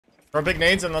Throw big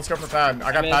nades and let's go for pad.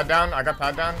 I got pad down. I got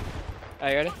pad down. Are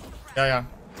you ready? Yeah, yeah.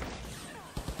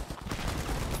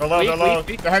 They're low, they're low.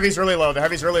 The heavy's really low. The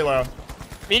heavy's really low.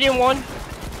 Medium one.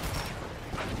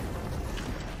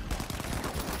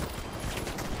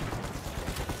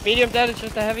 Medium dead, it's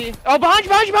just a heavy. Oh, behind you,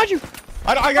 behind you, behind you!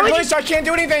 I got glitched, I can't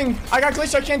do anything! I got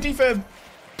glitched, I can't defib.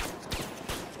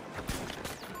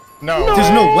 No. There's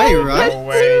no way, right? No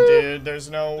way, dude.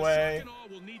 There's no way.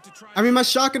 I mean, my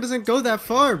shotgun doesn't go that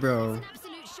far, bro.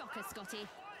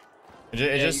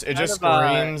 It just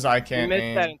screams I can't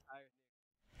aim.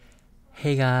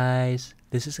 Hey guys,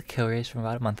 this is a kill race from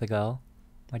about a month ago.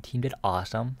 My team did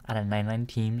awesome. Out of 99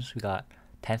 teams, we got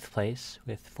 10th place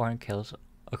with 400 kills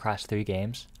across 3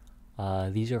 games.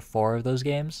 These are 4 of those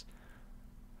games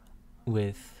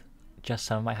with just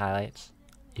some of my highlights.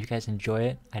 If you guys enjoy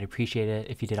it, I'd appreciate it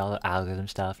if you did all the algorithm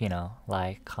stuff, you know,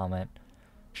 like, comment,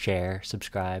 share,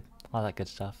 subscribe, all that good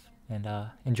stuff. And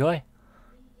enjoy.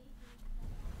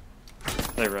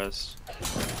 They res.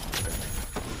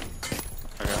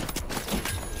 Okay.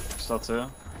 Still 2.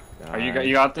 Are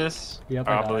you got this? Yep,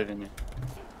 I believe in you.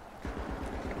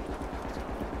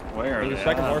 Where are they?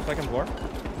 Second floor, second floor.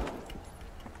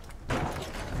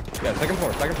 Yeah, second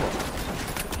floor, second floor.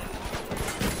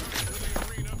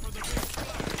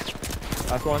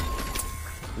 Last one.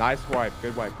 Nice wipe,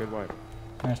 good wipe, good wipe.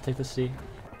 Let's take the C.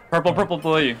 Purple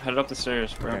below you. Headed up the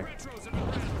stairs, bro. Okay.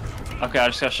 Okay, I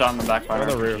just got shot in the back by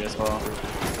the RPG roof as well.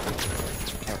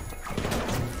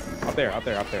 Up there, up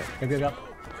there, up there. Go.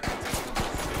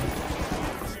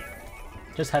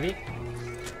 Just heavy.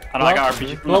 I know I got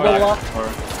RPG from the back.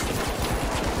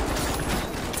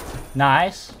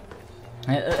 Nice.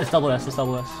 It's double S, it's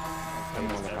double S. I'm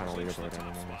on the final leaderboard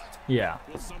anyways. Yeah.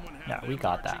 Yeah, we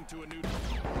got that.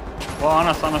 Well, on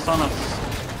us.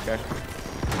 Okay.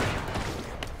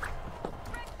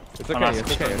 It's okay,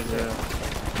 it's okay. It's okay.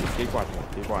 Keep watching,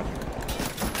 keep watching.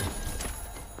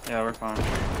 Yeah, we're fine.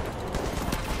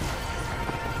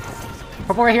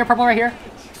 Purple right here.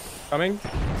 Coming.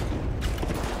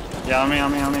 Yeah, on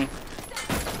me.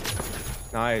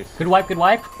 Nice. Good wipe.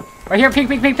 Right here, pink.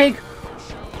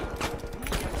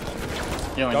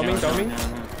 Healing.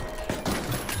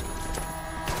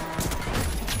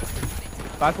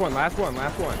 Last one.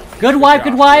 Good wipe.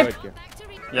 Good.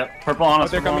 Yep, purple on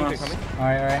us. They're coming, they're coming.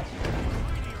 Alright.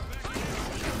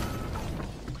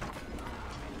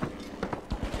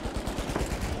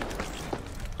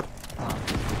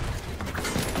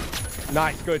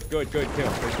 Nice, good kill.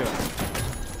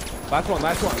 Last one.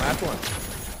 Nice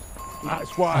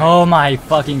one. Oh my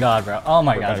fucking god, bro. Oh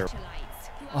my god.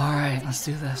 Alright, let's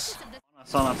do this.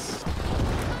 On us.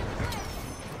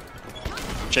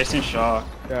 Chasing shock.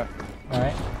 Yeah.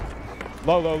 Alright.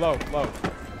 Low.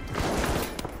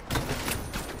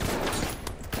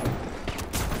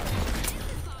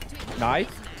 Nice.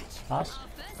 Pass.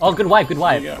 Oh, good wipe.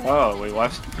 Oh, wait,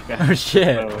 what? Oh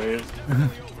shit. Oh, weird.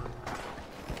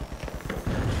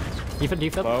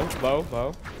 Defib.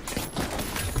 Low.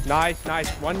 Nice.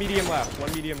 One medium left.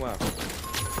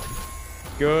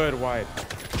 Good wipe.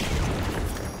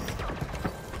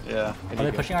 Yeah. Are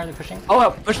they pushing?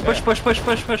 Oh, push.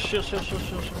 Shield.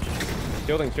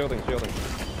 Shielding.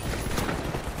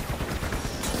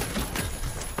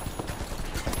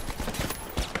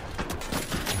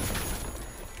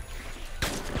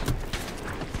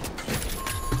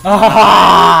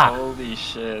 Holy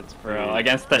shit, bro.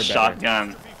 Against the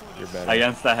shotgun. You're better.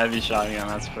 Against the heavy shotgun,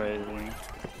 that's crazy.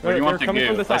 Where do you want to coming go?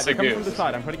 from the side. That's a Coming goo. from the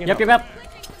side. I'm putting it Yep. up.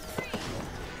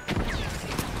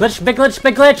 Glitch, big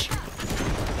glitch.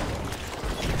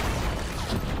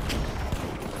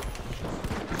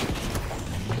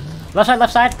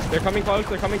 Left side. They're coming close.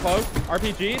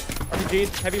 RPGs,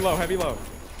 heavy low.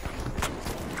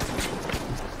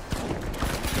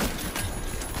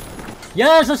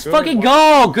 Yes, let's fucking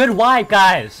go. Good wipe,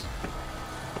 guys.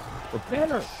 We're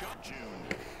better.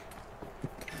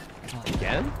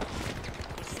 Again?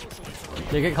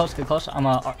 Yeah, get close. I'm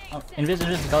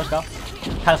invis, go.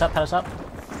 Pat us up.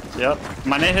 Yep.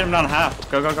 My nade hit him down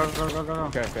half. Go.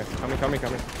 Okay. Coming.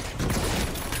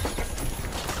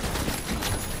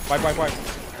 Wipe.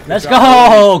 Let's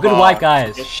go. Good wipe,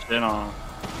 guys. Get shit on.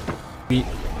 We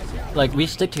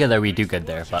stick together, we do good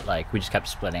there, but like we just kept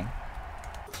splitting.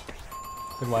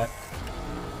 Good wipe.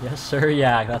 Yes, sir.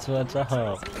 Yeah, that's what's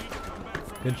up.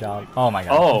 Good job. Oh my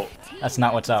god. Oh. That's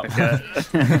not what's up. Okay.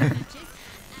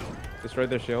 Destroyed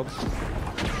their shields.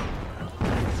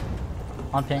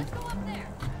 On ping.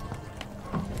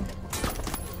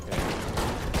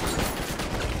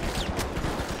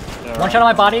 Yeah, One shot on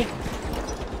my body.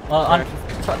 On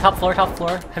top floor.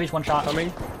 Heavy's one shot.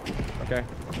 Coming. Okay.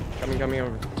 Coming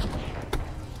over.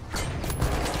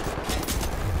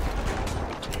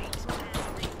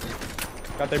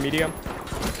 Got their medium.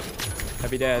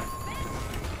 Heavy dead.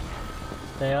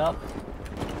 Stay up.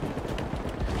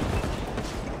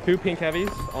 2 pink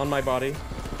heavies on my body.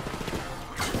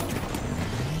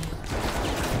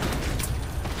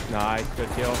 Nice, good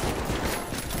kill.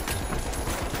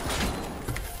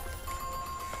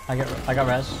 I got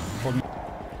res. Hold me.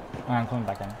 I'm coming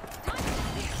back in.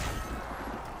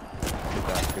 Good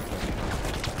job, good kill.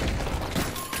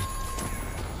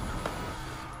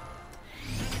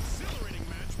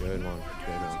 Good one,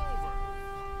 good one.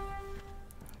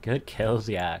 Good kills,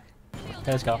 Yak.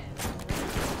 Okay, let's go.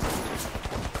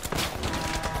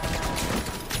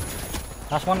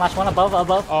 Last one, above.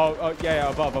 Oh, yeah,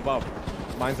 above.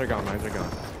 Mines are gone.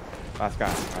 Last guy,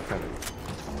 last heavy.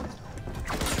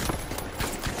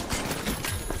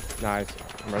 Nice.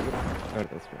 I'm ready. Oh,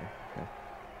 that's me.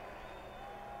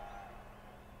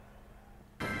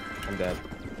 Okay. I'm dead.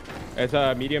 It's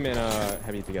a medium and a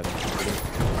heavy together.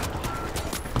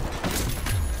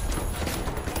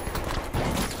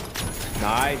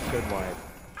 Nice, good wipe.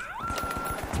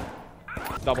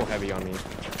 Double heavy on me.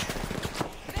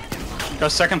 Go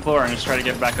second floor and just try to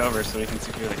get back over so we can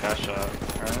secure the cash shot.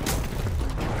 Alright?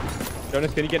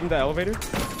 Jonas, can you get in the elevator?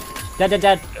 Dead.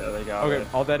 Yeah, they got Okay, it.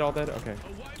 all dead, okay.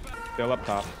 Still up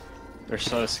top. They're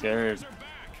so scared.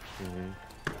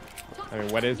 I mean,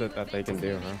 what is it that they can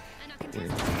do, huh?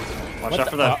 Watch out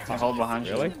for that hold behind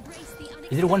you. Really?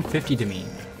 He did 150 to me.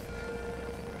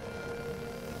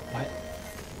 What?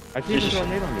 I can't even throw a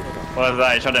nade on me. What was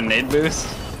that? You tried a nade boost?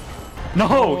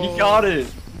 No, he got it!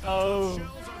 Oh.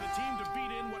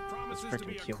 This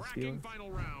freaking kill stealer.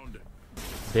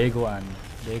 Big one.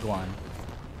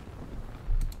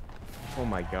 Oh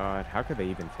my god, how could they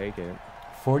even take it?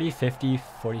 40, 50,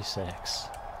 46.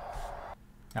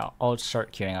 Now, I'll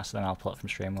start queuing us, then I'll pull it from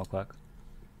stream real quick.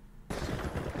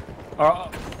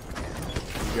 Oh,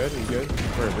 You good?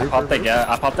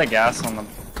 I popped the gas on the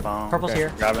bomb. Purple's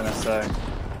here. Grab it in a sec.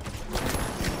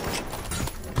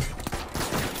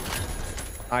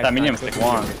 That medium's like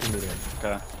one.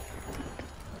 Okay.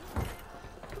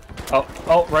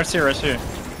 Oh, right here.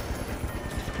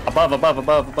 Above.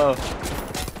 Bottom.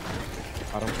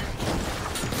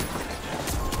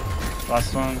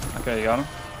 Last one. Okay, you got him?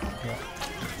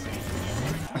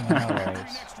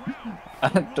 Nice. I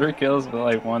had 3 kills but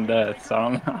like 1 death, so I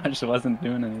don't know. I just wasn't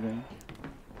doing anything.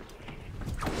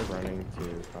 They're running to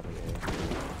probably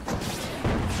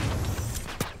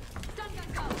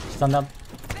A. Stunned up.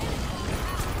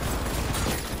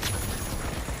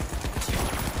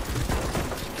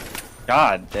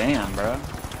 God damn, bro.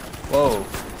 Whoa.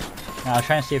 Now, I was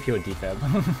trying to see if he would defib.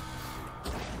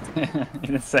 He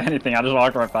didn't say anything. I just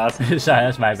walked right past him. Sorry,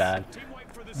 that's my bad.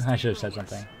 I should have said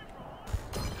something.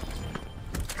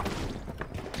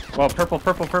 Well, purple.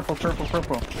 I'm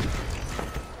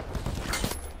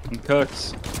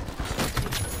cooked.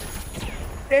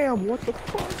 Damn, what the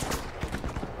fuck?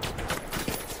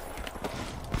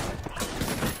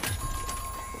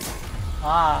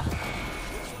 Ah.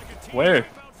 Where?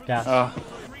 Yeah. Oh.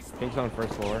 Pink's on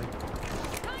first floor.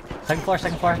 Second floor,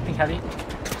 pink heavy.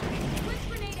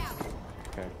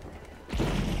 Okay.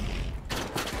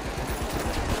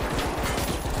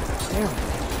 Damn.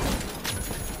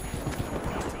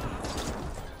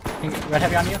 Pink, red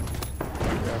heavy on you.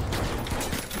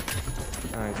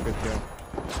 Nice, good kill.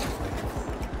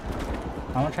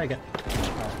 I want to try to get.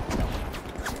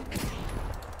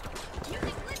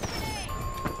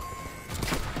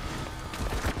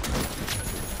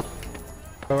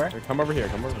 Go where? Come over here.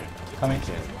 Coming.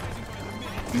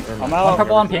 I'm One out.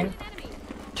 purple on ping.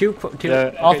 Two.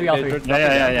 Yeah, All okay, three.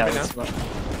 Yeah. Right now?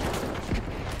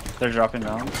 They're dropping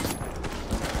down.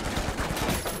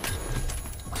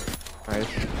 Nice.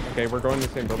 Okay, we're going to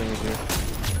the same building as you.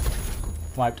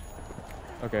 Wiped.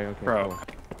 Okay. Bro. Cool.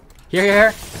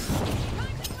 Here.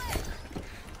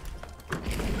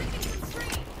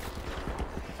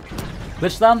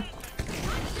 Glitch them.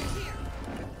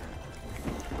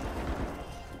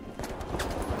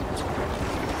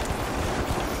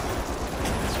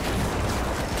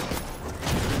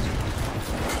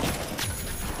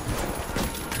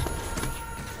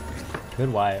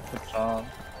 Good wipe. Good job.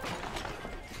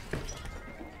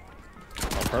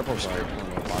 Oh, purple's like on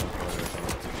the bottom floor or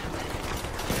something.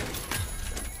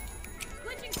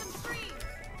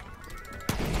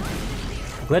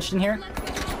 Glitched in here.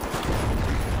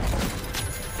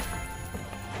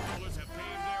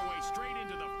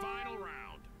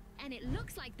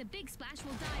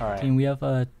 Alright. And we have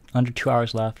under 2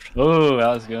 hours left. Ooh, that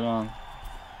was a good one.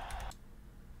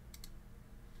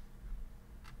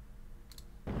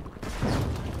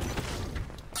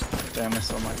 Damn, I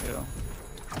stole my kill.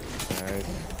 Nice.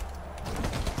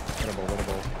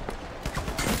 Winnable.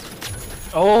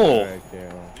 Oh! Alright, okay,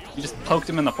 well. You just poked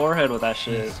him in the forehead with that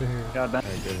shit. Yes, sir. God damn.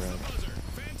 Alright, good round.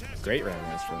 Great round,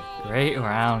 actually. Great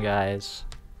round, guys.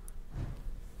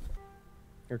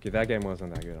 Okay, that game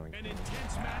wasn't that good on.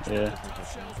 Yeah.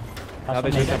 Now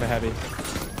they just have a heavy.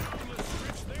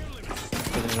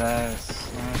 Get his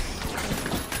ass. Nice.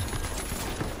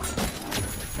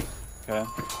 Okay.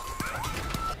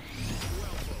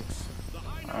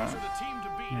 Alright.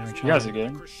 Yeah, You guys are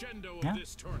good. Yeah.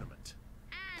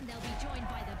 And they'll be joined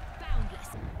by the boundless.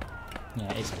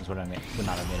 Yeah, 8 seconds would not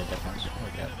have made a difference.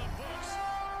 We're good.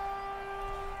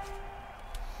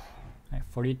 Alright,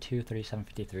 42, 37,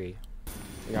 53.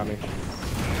 You got me.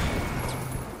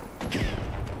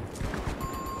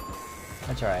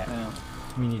 That's alright. Yeah.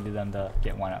 We needed them to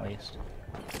get one at least.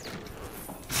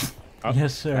 Oh,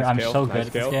 Yes, sir. nice I'm kill, so nice good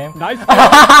at this kill. game. Nice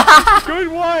kill. Good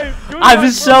wipe. Good I'm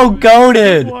wipe, so bro.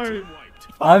 goated. Good wipe.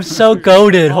 I'm so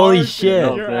goated. Holy Oh, shit.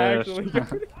 no. You're Yeah. actually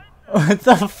What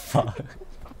the fuck?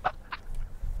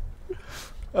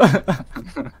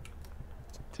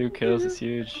 2 kills is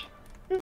huge.